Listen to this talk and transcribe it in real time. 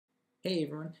Hey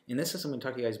everyone, in this lesson I'm going to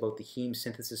talk to you guys about the heme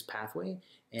synthesis pathway,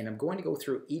 and I'm going to go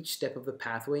through each step of the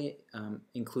pathway,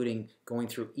 including going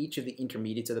through each of the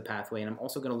intermediates of the pathway, and I'm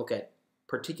also going to look at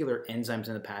particular enzymes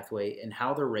in the pathway and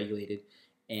how they're regulated,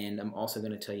 and I'm also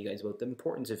going to tell you guys about the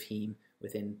importance of heme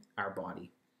within our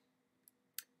body.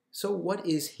 So what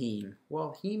is heme?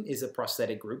 Well, heme is a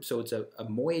prosthetic group, so it's a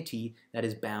moiety that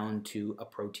is bound to a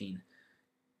protein.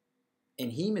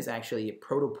 And heme is actually a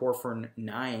protoporphyrin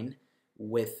 9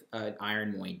 with an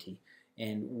iron moiety.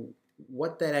 And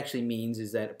what that actually means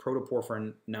is that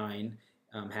protoporphyrin 9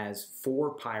 has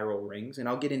 4 chiral rings, and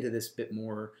I'll get into this a bit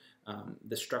more,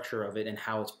 the structure of it and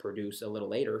how it's produced a little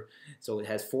later. So it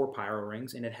has 4 chiral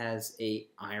rings, and it has a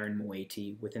iron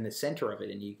moiety within the center of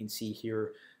it, and you can see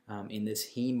here in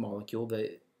this heme molecule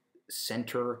the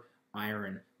center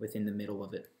iron within the middle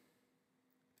of it.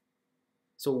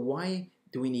 So why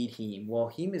do we need heme?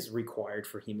 Well, heme is required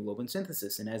for hemoglobin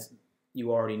synthesis, and as you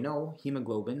already know,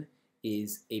 hemoglobin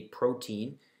is a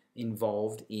protein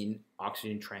involved in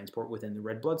oxygen transport within the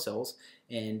red blood cells.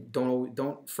 And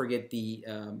don't forget the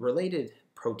related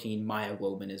protein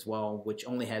myoglobin as well, which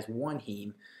only has 1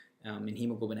 heme, and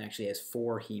hemoglobin actually has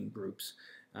 4 heme groups.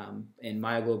 And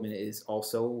myoglobin is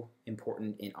also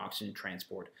important in oxygen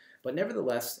transport. But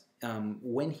nevertheless,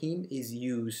 when heme is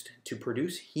used to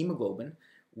produce hemoglobin,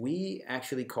 we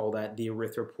actually call that the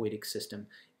erythropoietic system.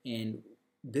 And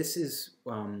this is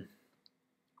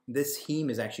this heme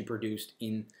is actually produced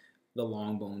in the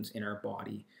long bones in our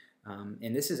body,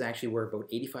 and this is actually where about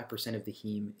 85% of the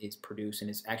heme is produced,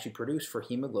 and it's actually produced for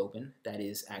hemoglobin that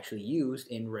is actually used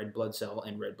in red blood cell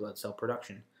and red blood cell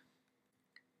production.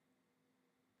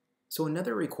 So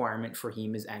another requirement for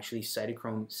heme is actually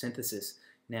cytochrome synthesis.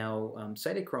 Now,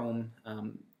 cytochrome,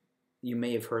 you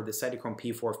may have heard the cytochrome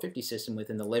P450 system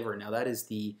within the liver. Now that is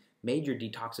the major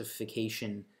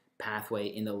detoxification pathway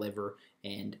in the liver,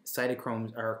 and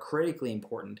cytochromes are critically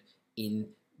important in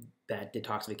that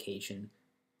detoxification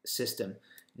system.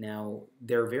 Now,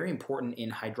 they're very important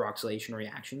in hydroxylation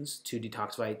reactions to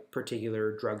detoxify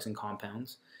particular drugs and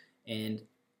compounds, and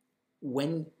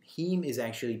when heme is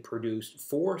actually produced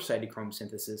for cytochrome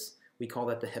synthesis, we call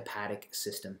that the hepatic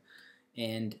system.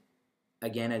 And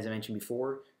again, as I mentioned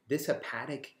before, this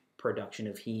hepatic production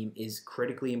of heme is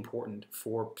critically important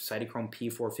for cytochrome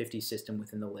P450 system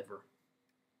within the liver.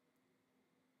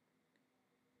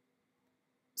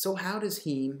 So how does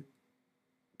heme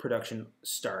production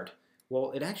start? Well,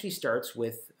 it actually starts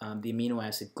with the amino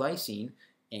acid glycine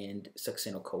and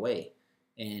succinyl-CoA.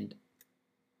 And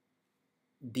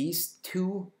these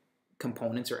 2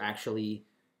 components are actually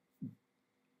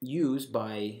used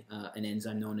by an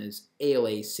enzyme known as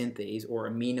ALA synthase, or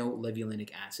aminolevulinic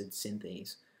acid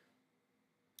synthase.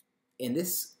 And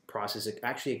this process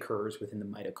actually occurs within the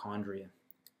mitochondria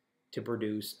to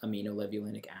produce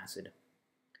aminolevulinic acid.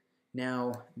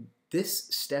 Now, this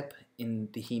step in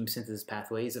the heme synthesis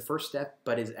pathway is the first step,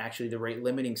 but is actually the rate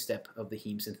limiting step of the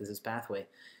heme synthesis pathway.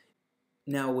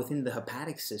 Now, within the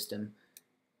hepatic system,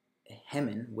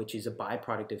 Heme, which is a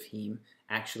byproduct of heme,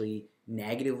 actually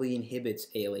negatively inhibits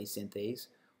ALA synthase,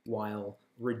 while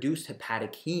reduced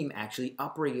hepatic heme actually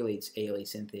upregulates ALA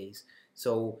synthase.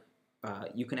 So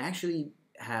you can actually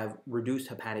have reduced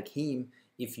hepatic heme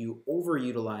if you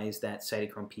overutilize that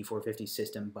cytochrome P450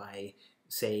 system by,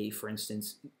 say, for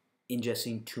instance,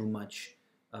 ingesting too much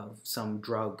of some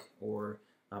drug or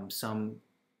some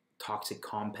toxic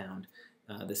compound.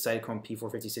 The cytochrome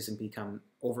P450 system become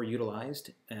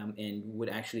overutilized and would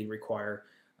actually require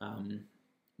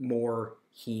more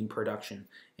heme production.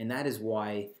 And that is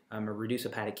why a reduced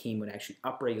hepatic heme would actually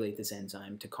upregulate this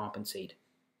enzyme to compensate.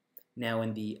 Now,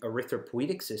 in the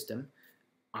erythropoietic system,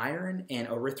 iron and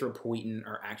erythropoietin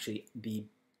are actually the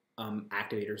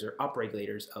activators or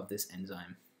upregulators of this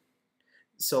enzyme.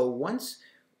 So once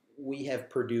we have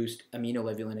produced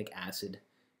aminolevulinic acid,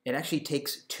 it actually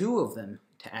takes 2 of them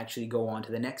to actually go on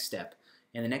to the next step.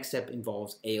 And the next step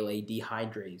involves ALA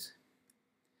dehydrase,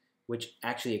 which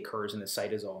actually occurs in the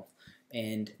cytosol.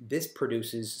 And this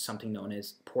produces something known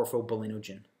as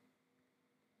porphobilinogen.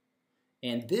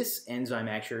 And this enzyme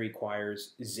actually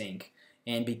requires zinc.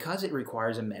 And because it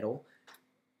requires a metal,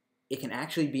 it can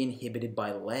actually be inhibited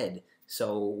by lead.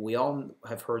 So we all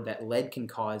have heard that lead can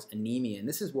cause anemia, and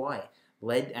this is why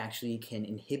lead actually can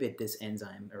inhibit this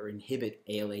enzyme or inhibit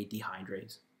ALA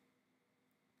dehydrase.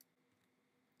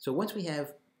 So once we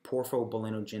have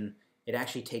porphobilinogen, it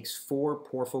actually takes 4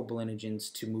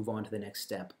 porphobilinogens to move on to the next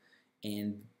step.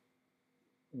 And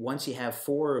once you have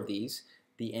 4 of these,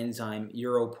 the enzyme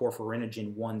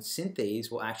uroporphyrinogen 1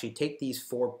 synthase will actually take these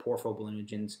 4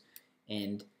 porphobilinogens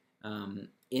and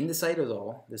in the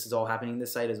cytosol, this is all happening in the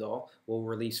cytosol, will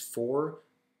release 4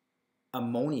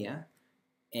 ammonia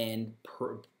and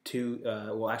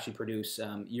will actually produce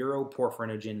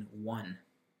uroporphyrogen 1.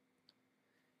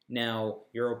 Now,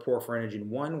 uroporphyrogen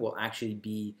 1 will actually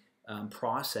be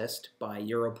processed by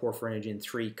uroporphyrogen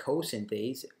 3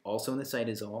 co-synthase, also in the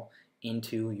cytosol,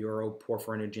 into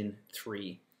uroporphyrogen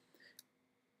 3.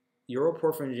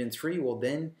 Uroporphyrogen 3 will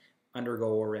then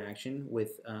undergo a reaction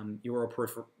with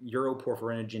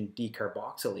uroporphyrogen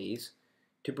decarboxylase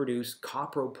to produce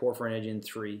coproporphyrogen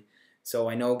 3. So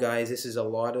I know, guys, this is a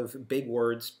lot of big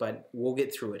words, but we'll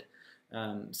get through it.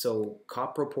 So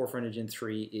coproporphyrogen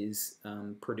 3 is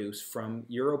produced from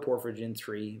uroporphyrogen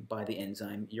 3 by the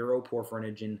enzyme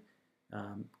uroporphyrogen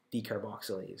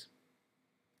decarboxylase.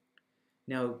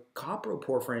 Now,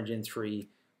 coproporphyrogen 3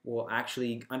 will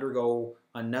actually undergo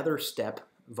another step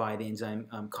via the enzyme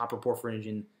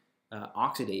coproporphyrogen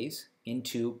oxidase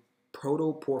into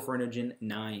protoporphyrogen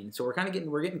 9. So we're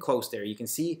getting close there. You can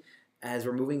see as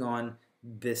we're moving on,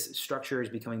 this structure is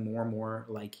becoming more and more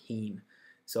like heme.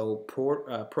 So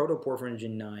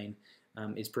protoporphyrogen 9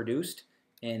 is produced,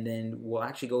 and then we'll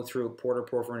actually go through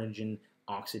protoporphyrogen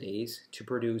oxidase to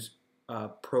produce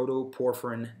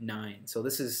protoporphyrin 9. So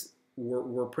this is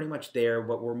we're pretty much there,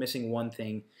 but we're missing one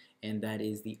thing, and that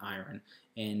is the iron.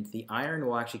 And the iron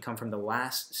will actually come from the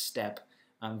last step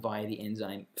via the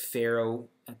enzyme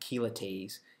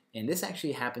ferrochelatase. And this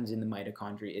actually happens in the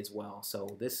mitochondria as well.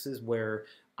 So this is where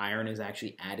iron is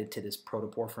actually added to this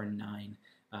protoporphyrin 9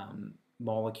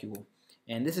 molecule.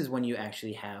 And this is when you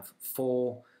actually have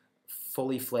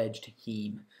fully fledged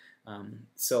heme.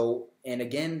 And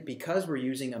again, because we're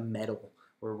using a metal,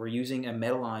 where we're using a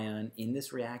metal ion in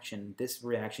this reaction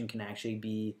can actually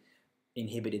be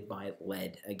inhibited by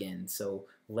lead again. So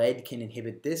lead can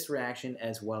inhibit this reaction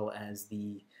as well as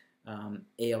the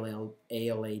ALA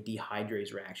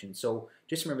dehydrase reaction. So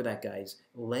just remember that, guys.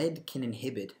 Lead can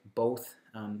inhibit both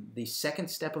the second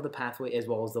step of the pathway as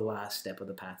well as the last step of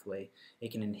the pathway.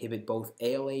 It can inhibit both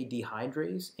ALA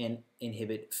dehydrase and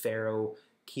inhibit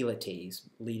ferrochelatase,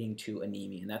 leading to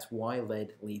anemia. And that's why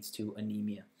lead leads to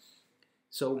anemia.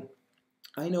 So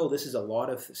I know this is a lot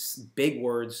of big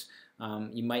words.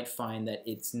 You might find that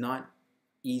it's not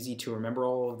easy to remember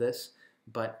all of this,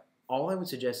 but all I would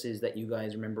suggest is that you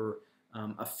guys remember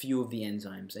a few of the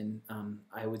enzymes. And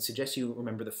I would suggest you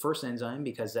remember the first enzyme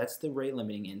because that's the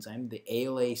rate-limiting enzyme, the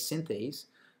ALA synthase.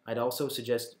 I'd also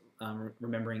suggest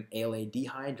remembering ALA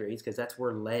dehydrase because that's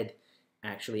where lead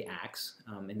actually acts,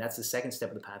 and that's the second step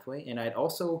of the pathway. And I'd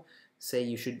also say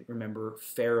you should remember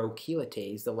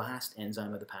ferrochelatase, the last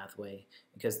enzyme of the pathway,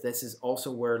 because this is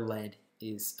also where lead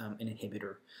is an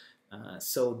inhibitor.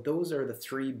 So those are the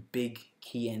three big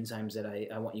key enzymes that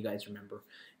I want you guys to remember.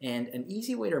 And an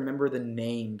easy way to remember the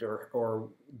named or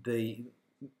the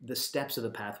steps of the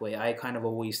pathway, I kind of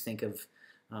always think of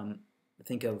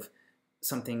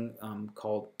something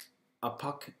called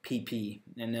APUC-PP.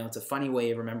 And now it's a funny way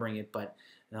of remembering it, but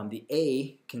the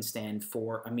A can stand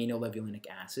for aminolevulinic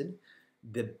acid.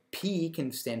 The P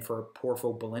can stand for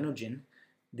porphobilinogen.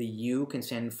 The U can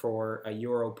stand for a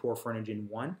uroporphyrogen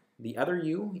 1. The other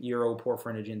U,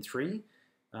 uroporphyrogen 3.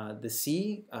 The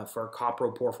C for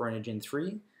coproporphyrogen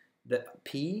 3. The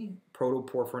P,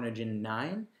 protoporphyrogen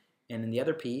 9. And then the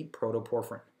other P,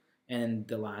 protoporphyrin. And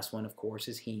the last one, of course,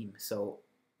 is heme. So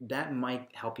that might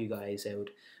help you guys out.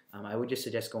 I would just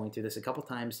suggest going through this a couple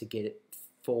times to get it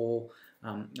fuller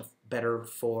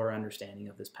understanding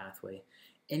of this pathway.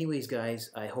 Anyways, guys,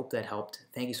 I hope that helped.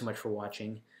 Thank you so much for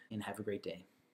watching, and have a great day.